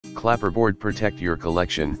Clapperboard: protect your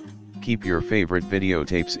collection, keep your favorite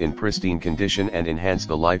videotapes in pristine condition and enhance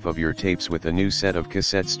the life of your tapes with a new set of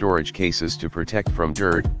cassette storage cases to protect from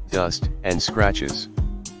dirt, dust, and scratches.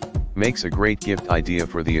 Makes a great gift idea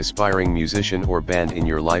for the aspiring musician or band in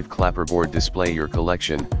your life. Clapperboard: display your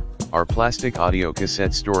collection. Our plastic audio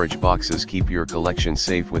cassette storage boxes keep your collection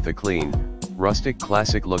safe with a clean, rustic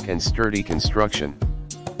classic look and sturdy construction.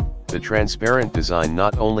 The transparent design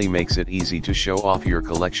not only makes it easy to show off your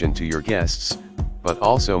collection to your guests, but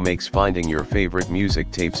also makes finding your favorite music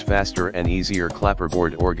tapes faster and easier.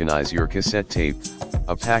 Clapperboard: organize your cassette tape.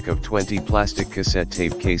 A pack of 20 plastic cassette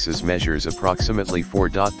tape cases measures approximately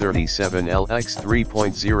 4.37 L x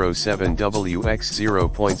 3.07 W x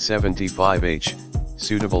 0.75 H,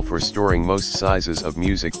 suitable for storing most sizes of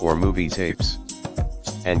music or movie tapes.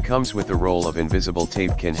 And comes with a roll of invisible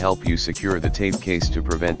tape, can help you secure the tape case to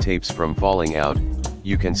prevent tapes from falling out.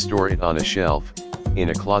 You can store it on a shelf, in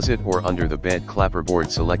a closet or under the bed.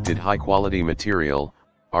 Clapperboard selected high quality material.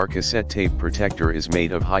 Our cassette tape protector is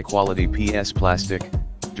made of high quality PS plastic,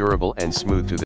 durable and smooth to the